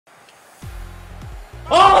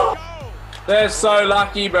They're so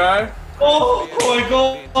lucky, bro. Oh my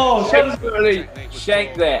god! Oh, Absolutely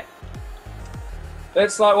shanked that.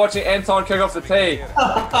 That's like watching Anton kick off the tee.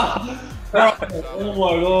 Oh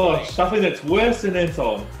my gosh, I think that's worse than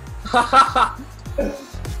Anton.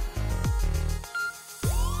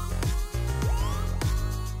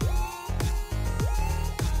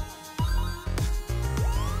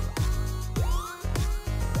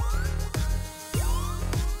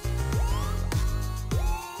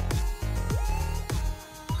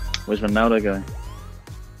 Where's Ronaldo going?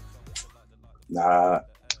 Nah.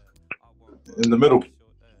 In the middle.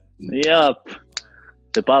 Yup.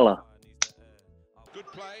 Dybala. Good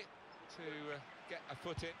play to get a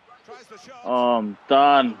foot in. Tries the shot. Oh, I'm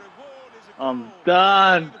done. I'm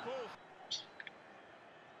done.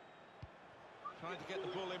 Trying to get the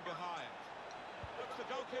ball in behind.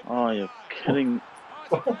 Oh, you're kidding.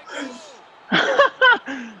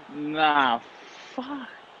 Nah, fuck.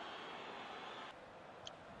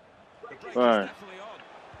 Bro,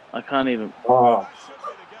 I can't even. Oh.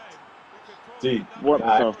 Dude, What the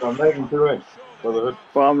I'm making too much. Brotherhood.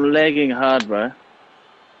 Bro, I'm lagging hard, bro. Move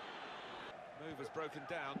is broken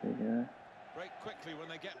down. Yeah. Break quickly when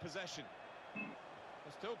they get possession. They're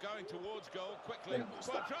still going towards goal quickly.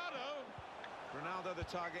 Quadrado. Ronaldo the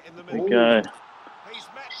target in the middle. Okay. He's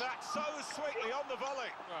met that so sweetly on the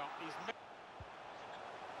volley. Well, he's met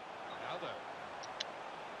Ronaldo.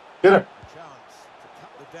 Get her. Chance to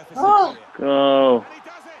cut the deficit. Oh. Go. And he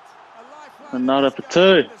does it. A lifeline. Another for 2.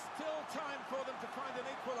 There's still time for them to find an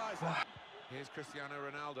equaliser. Here's Cristiano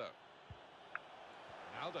Ronaldo.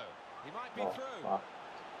 Ronaldo. He might be through.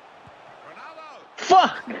 Ronaldo.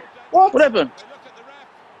 Fuck! What happened? They look at the ref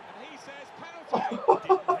and he says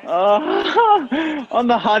penalty. On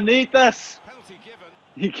the Janitas. Penalty given.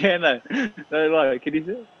 You can though. No, like, can you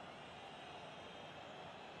see it?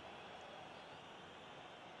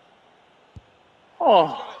 Oh.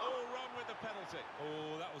 Got it all wrong with the penalty.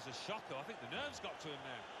 Oh, that was a shocker. I think the nerves got to him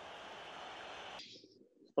now.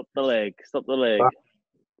 Stop the leg. Stop the leg.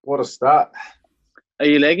 What a start. Are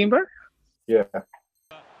you lagging, bro? Yeah.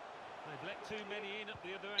 They've let too many in at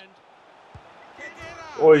the other end.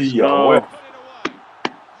 Oh, yeah. Go.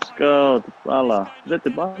 Let's go. Dybala. Is that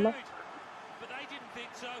Dybala? But they didn't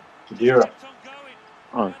think so. Kadira. Kept on going.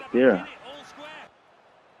 Oh, dear. All square.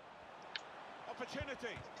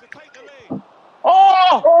 Opportunity to take the lead.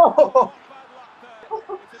 Oh! Oh. Not bad luck there.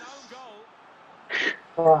 It's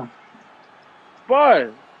an own goal. Oh.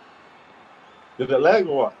 Bro. Did it lag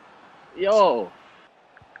or what? Yo.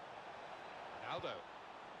 Ronaldo.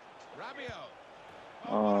 Rabiot.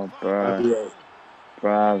 Oh, bro. Yeah.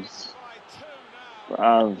 Bravs. By 2 now.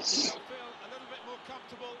 Bravs. Feel a little bit more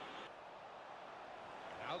comfortable.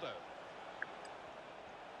 Ronaldo.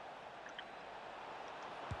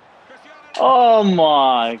 Cristiano Oh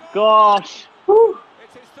my gosh. Woo.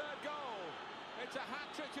 It's his 3rd goal. It's a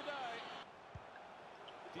hat-trick today.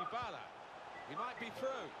 Dybala. He might be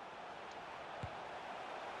through.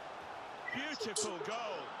 Beautiful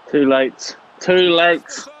goal. Too late. Too late.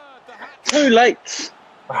 The third, the hat-trick. Too late. It's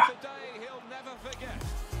a day he'll never forget.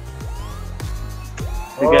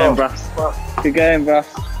 Good game, Brass. Good game, Brass.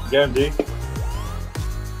 Game, D.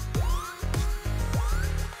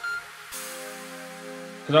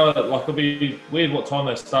 Because like it'll be weird what time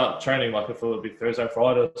they start training. Like if it would be Thursday,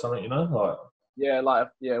 Friday, or something. You know, like Yeah,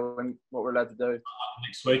 when what we're allowed to do.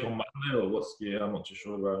 next week on Monday or what's? Yeah, I'm not too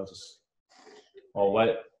sure, bro. I'll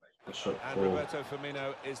wait. And Roberto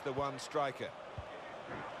Firmino is the one striker.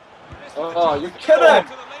 Oh, you're kidding!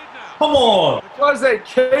 Come on! What is that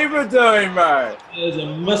keeper doing, bro? There's a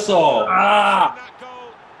missile. Ah! That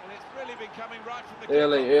goal, and it's really been coming right from the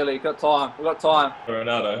Early. Got time. We got time.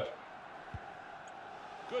 Ronaldo.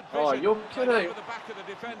 Good Oh, vision. you're Right kidding. over the back of the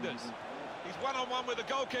defenders. He's one-on-one with the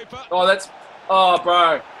goalkeeper. Oh, that's. Oh,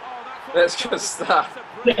 bro. Oh, That's good stuff.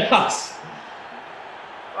 Yes.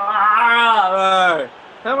 Ah, bro.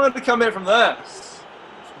 How am I going to come back from this?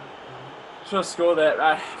 Should have scored that.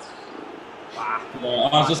 I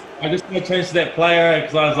just going to change to that player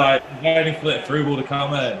because I was like waiting for that through ball to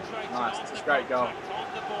come in. Nice. It's a great goal.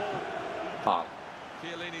 Oh.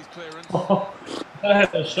 Chiellini's clearance. I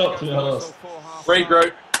had a shot to be honest.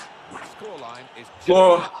 Regroup. Scoreline is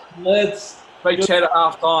Oh, Let's. big chat at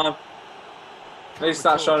half time. Need to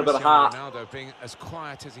start showing a bit of heart. Ronaldo being as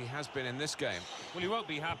quiet as he has been in this game. Well, he won't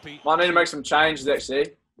be happy. Might need to make some changes,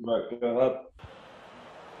 actually. Right, go ahead.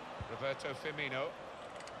 Roberto Firmino.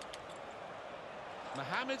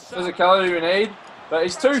 Mohamed Salah. Physicality we need, but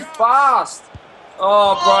he's too fast.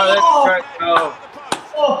 Oh, bro, that's a great goal.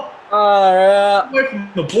 Oh, yeah. Away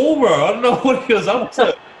from the ball, bro. I don't know what he was up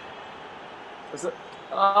to. Is it?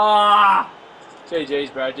 Ah.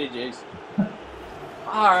 GG's, bro. GG's.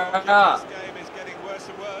 Alright. This game is getting worse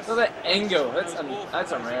and worse. Look at that angle. That's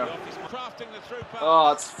unreal. Crafting the through pass.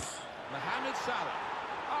 Oh, it's Mohamed Salah.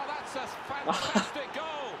 Oh, that's a fantastic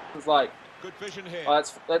goal. it's like Good vision here. oh,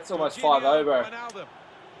 that's almost 5-0, bro. Wijnaldum.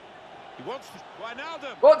 He wants to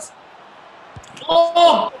Wijnaldum. What?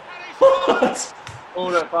 Oh! What?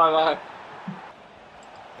 All at 5-0.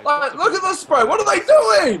 Like, look at this, bro. What are they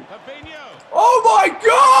doing? Fabinho. Oh my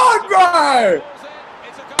god, bro! Balls in.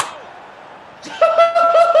 It's a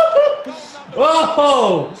goal.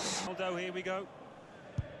 Whoa! Ronaldo, here we go.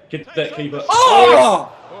 Get that keeper.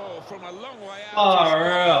 Oh! Oh, from a long way out. Oh,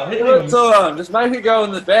 real. Hit Good him. time. Just make it go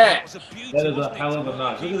in the back. That is a hell of a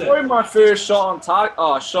nudge. Look at that. Probably my first shot on target.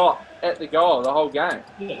 Oh, shot at the goal the whole game.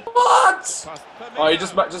 Yeah. What? Past Firmino. Oh, you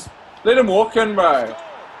just let him walk in, bro.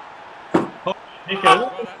 Nico,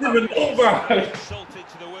 bro. Salted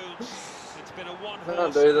to the wounds. It's been a one I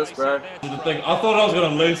can't do this, bro. The thing, I thought I was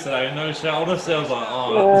gonna lose today. No shit. Honestly, I was like,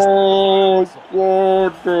 oh. Oh,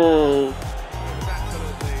 God, bro.